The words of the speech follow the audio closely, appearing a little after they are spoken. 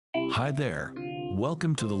Hi there.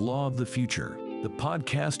 Welcome to The Law of the Future, the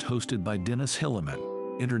podcast hosted by Dennis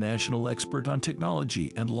Hilleman, international expert on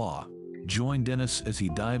technology and law. Join Dennis as he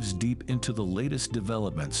dives deep into the latest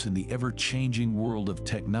developments in the ever-changing world of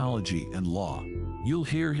technology and law. You'll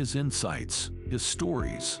hear his insights, his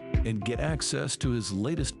stories, and get access to his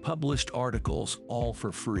latest published articles, all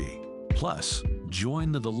for free. Plus,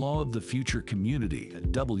 join the Law of the Future community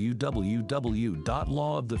at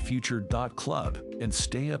www.lawofthefuture.club and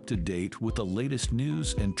stay up to date with the latest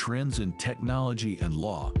news and trends in technology and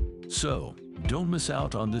law. So, don't miss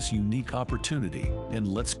out on this unique opportunity, and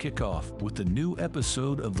let's kick off with a new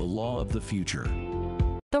episode of The Law of the Future.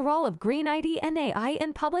 The role of green ID and AI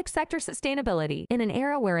in public sector sustainability. In an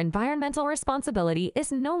era where environmental responsibility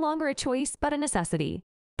is no longer a choice but a necessity,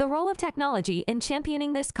 the role of technology in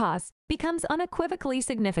championing this cause becomes unequivocally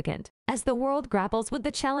significant. As the world grapples with the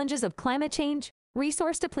challenges of climate change,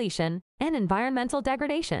 resource depletion, and environmental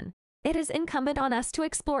degradation, it is incumbent on us to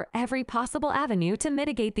explore every possible avenue to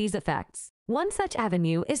mitigate these effects. One such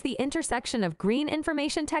avenue is the intersection of green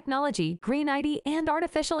information technology, green ID, and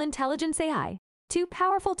artificial intelligence AI, two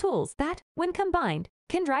powerful tools that, when combined,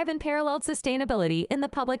 can drive unparalleled sustainability in the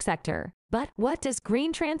public sector. But what does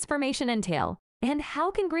green transformation entail? And how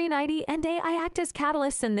can green ID and AI act as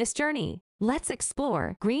catalysts in this journey? Let's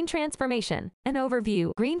explore green transformation. An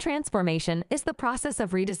overview. Green transformation is the process of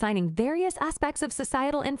redesigning various aspects of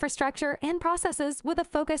societal infrastructure and processes with a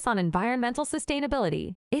focus on environmental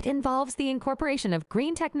sustainability. It involves the incorporation of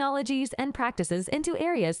green technologies and practices into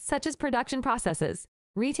areas such as production processes,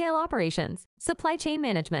 retail operations, supply chain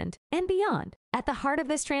management, and beyond. At the heart of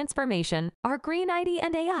this transformation are green ID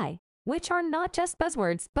and AI, which are not just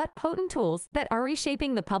buzzwords but potent tools that are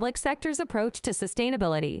reshaping the public sector's approach to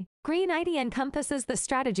sustainability. Green ID encompasses the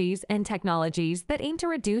strategies and technologies that aim to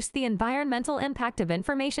reduce the environmental impact of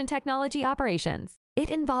information technology operations. It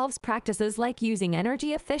involves practices like using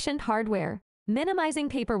energy-efficient hardware, minimizing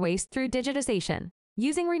paper waste through digitization,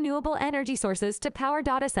 using renewable energy sources to power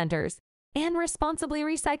data centers, and responsibly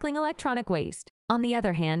recycling electronic waste. On the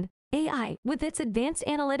other hand, AI, with its advanced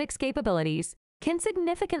analytics capabilities, can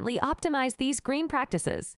significantly optimize these green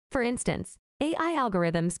practices. For instance, AI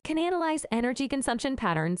algorithms can analyze energy consumption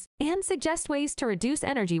patterns and suggest ways to reduce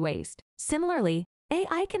energy waste. Similarly,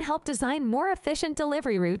 AI can help design more efficient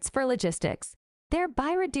delivery routes for logistics,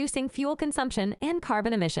 thereby reducing fuel consumption and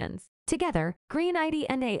carbon emissions. Together, green ID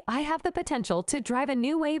and AI have the potential to drive a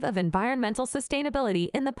new wave of environmental sustainability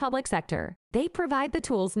in the public sector. They provide the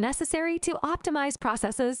tools necessary to optimize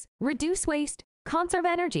processes, reduce waste, conserve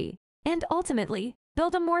energy, and ultimately,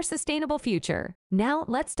 build a more sustainable future. Now,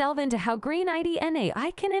 let's delve into how green ID and AI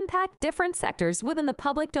can impact different sectors within the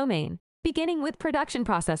public domain, beginning with production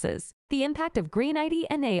processes. The impact of green ID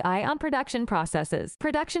and AI on production processes.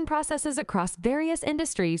 Production processes across various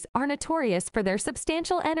industries are notorious for their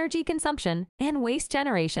substantial energy consumption and waste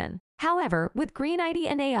generation. However, with green ID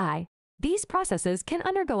and AI, these processes can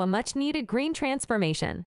undergo a much-needed green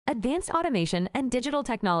transformation. Advanced automation and digital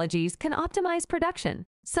technologies can optimize production,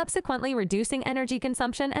 subsequently reducing energy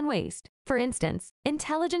consumption and waste. For instance,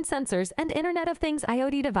 intelligent sensors and Internet of Things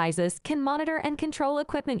IoT devices can monitor and control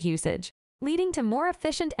equipment usage, leading to more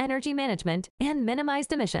efficient energy management and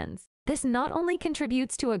minimized emissions. This not only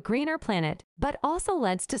contributes to a greener planet, but also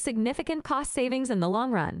leads to significant cost savings in the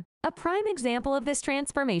long run. A prime example of this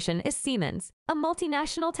transformation is Siemens, a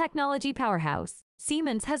multinational technology powerhouse.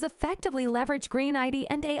 Siemens has effectively leveraged green ID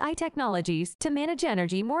and AI technologies to manage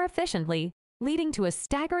energy more efficiently, leading to a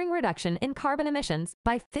staggering reduction in carbon emissions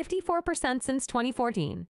by 54% since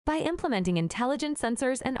 2014. By implementing intelligent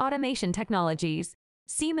sensors and automation technologies,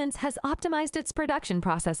 Siemens has optimized its production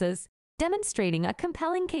processes, demonstrating a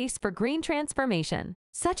compelling case for green transformation.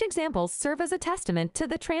 Such examples serve as a testament to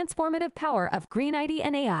the transformative power of green ID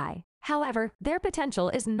and AI. However, their potential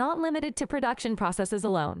is not limited to production processes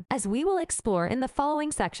alone. As we will explore in the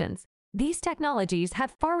following sections, these technologies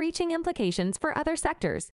have far-reaching implications for other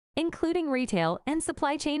sectors, including retail and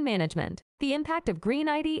supply chain management. The impact of green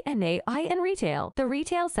ID and AI in retail. The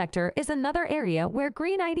retail sector is another area where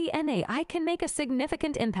green ID and AI can make a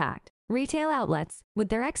significant impact. Retail outlets, with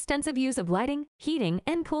their extensive use of lighting, heating,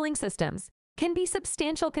 and cooling systems, can be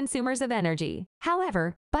substantial consumers of energy.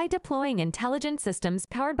 However, by deploying intelligent systems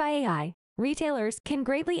powered by AI, retailers can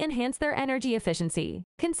greatly enhance their energy efficiency.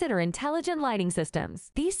 Consider intelligent lighting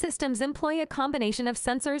systems. These systems employ a combination of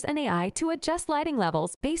sensors and AI to adjust lighting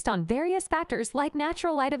levels based on various factors like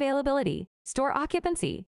natural light availability, store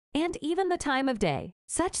occupancy, and even the time of day.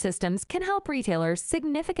 Such systems can help retailers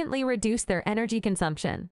significantly reduce their energy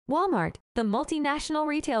consumption. Walmart, the multinational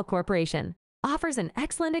retail corporation, offers an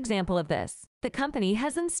excellent example of this. The company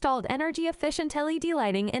has installed energy-efficient LED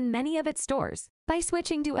lighting in many of its stores. By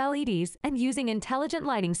switching to LEDs and using intelligent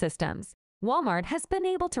lighting systems, Walmart has been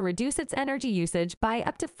able to reduce its energy usage by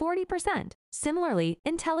up to 40%. Similarly,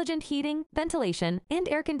 intelligent heating, ventilation, and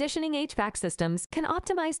air conditioning HVAC systems can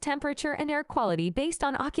optimize temperature and air quality based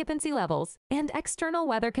on occupancy levels and external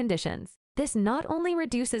weather conditions. This not only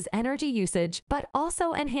reduces energy usage, but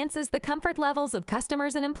also enhances the comfort levels of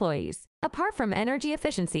customers and employees. Apart from energy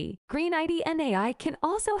efficiency, Green ID and AI can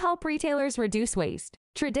also help retailers reduce waste.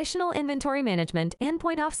 Traditional inventory management and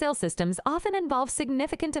point-of-sale systems often involve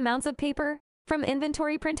significant amounts of paper, from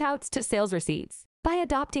inventory printouts to sales receipts. By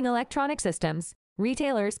adopting electronic systems,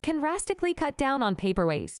 retailers can drastically cut down on paper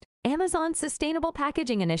waste. Amazon's Sustainable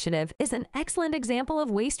Packaging Initiative is an excellent example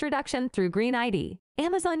of waste reduction through Green ID.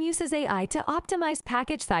 Amazon uses AI to optimize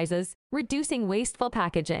package sizes, reducing wasteful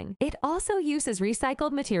packaging. It also uses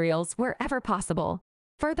recycled materials wherever possible,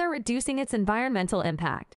 further reducing its environmental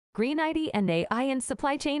impact. Green ID and AI in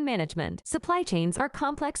supply chain management. Supply chains are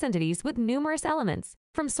complex entities with numerous elements,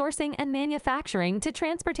 from sourcing and manufacturing to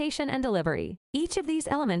transportation and delivery. Each of these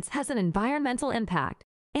elements has an environmental impact,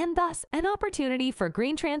 and thus an opportunity for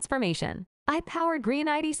green transformation. AI-powered Green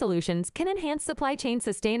ID solutions can enhance supply chain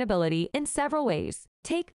sustainability in several ways.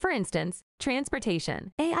 Take, for instance,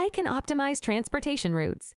 transportation. AI can optimize transportation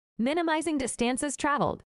routes, minimizing distances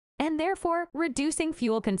traveled, and therefore reducing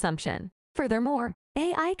fuel consumption. Furthermore,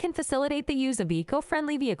 AI can facilitate the use of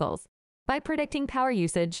eco-friendly vehicles by predicting power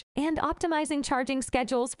usage and optimizing charging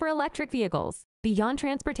schedules for electric vehicles. Beyond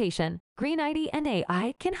transportation, Green ID and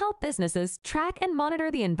AI can help businesses track and monitor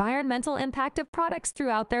the environmental impact of products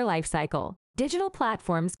throughout their life cycle. Digital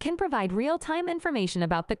platforms can provide real-time information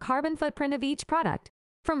about the carbon footprint of each product,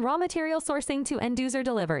 from raw material sourcing to end-user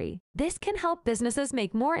delivery. This can help businesses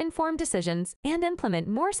make more informed decisions and implement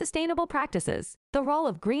more sustainable practices. The role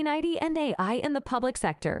of Green ID and AI in the public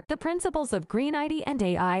sector. The principles of Green ID and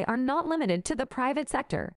AI are not limited to the private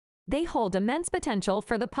sector. They hold immense potential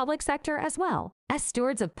for the public sector as well. As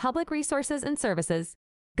stewards of public resources and services,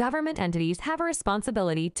 government entities have a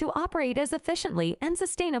responsibility to operate as efficiently and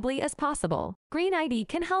sustainably as possible. Green ID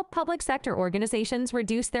can help public sector organizations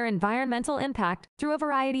reduce their environmental impact through a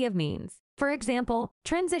variety of means. For example,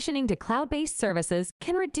 transitioning to cloud-based services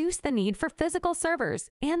can reduce the need for physical servers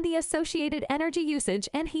and the associated energy usage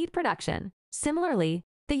and heat production. Similarly,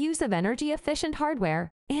 the use of energy-efficient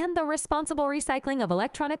hardware and the responsible recycling of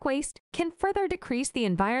electronic waste can further decrease the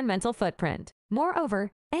environmental footprint.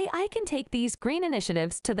 Moreover, AI can take these green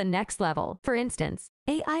initiatives to the next level. For instance,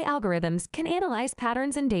 AI algorithms can analyze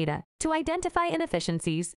patterns in data to identify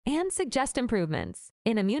inefficiencies and suggest improvements.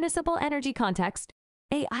 In a municipal energy context,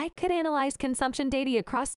 AI could analyze consumption data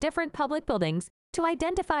across different public buildings to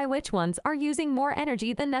identify which ones are using more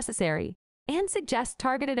energy than necessary and suggest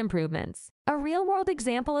targeted improvements. A real-world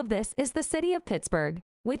example of this is the city of Pittsburgh,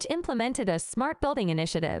 which implemented a smart building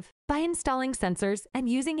initiative. By installing sensors and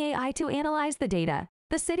using AI to analyze the data,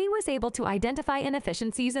 the city was able to identify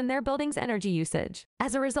inefficiencies in their building's energy usage.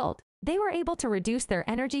 As a result, they were able to reduce their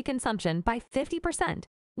energy consumption by 50%,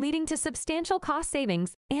 leading to substantial cost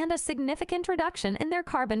savings and a significant reduction in their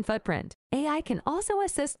carbon footprint. AI can also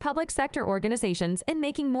assist public sector organizations in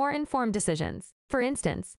making more informed decisions. For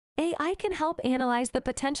instance, AI can help analyze the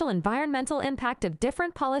potential environmental impact of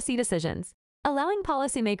different policy decisions, allowing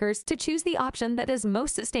policymakers to choose the option that is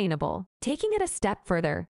most sustainable. Taking it a step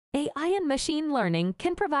further, AI and machine learning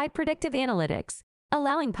can provide predictive analytics,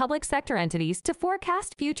 allowing public sector entities to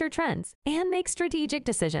forecast future trends and make strategic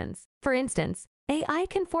decisions. For instance, AI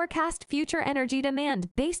can forecast future energy demand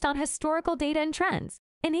based on historical data and trends,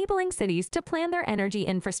 enabling cities to plan their energy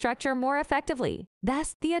infrastructure more effectively.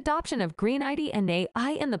 Thus, the adoption of Green ID and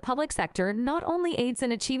AI in the public sector not only aids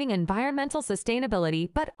in achieving environmental sustainability,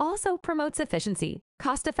 but also promotes efficiency,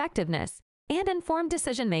 cost-effectiveness, and informed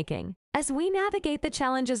decision-making. As we navigate the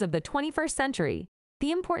challenges of the 21st century,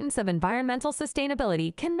 the importance of environmental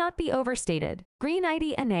sustainability cannot be overstated. Green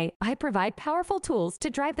ID and AI provide powerful tools to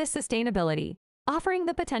drive this sustainability, offering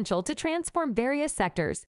the potential to transform various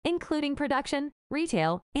sectors, including production,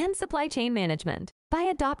 retail, and supply chain management. By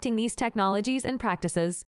adopting these technologies and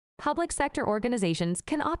practices, public sector organizations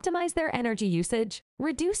can optimize their energy usage,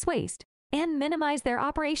 reduce waste, and minimize their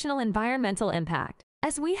operational environmental impact.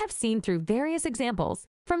 As we have seen through various examples,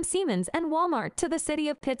 from Siemens and Walmart to the city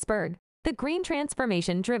of Pittsburgh, the green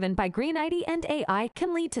transformation driven by Green ID and AI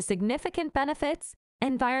can lead to significant benefits,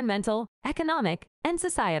 environmental, economic, and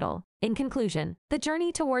societal. In conclusion, the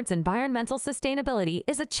journey towards environmental sustainability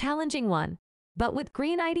is a challenging one, but with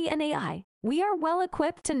Green ID and AI, we are well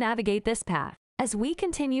equipped to navigate this path. As we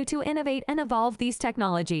continue to innovate and evolve these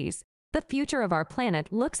technologies, the future of our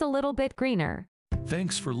planet looks a little bit greener.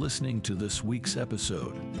 Thanks for listening to this week's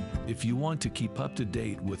episode. If you want to keep up to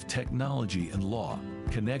date with technology and law,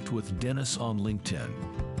 connect with Dennis on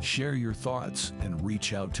LinkedIn. Share your thoughts and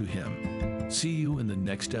reach out to him. See you in the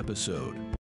next episode.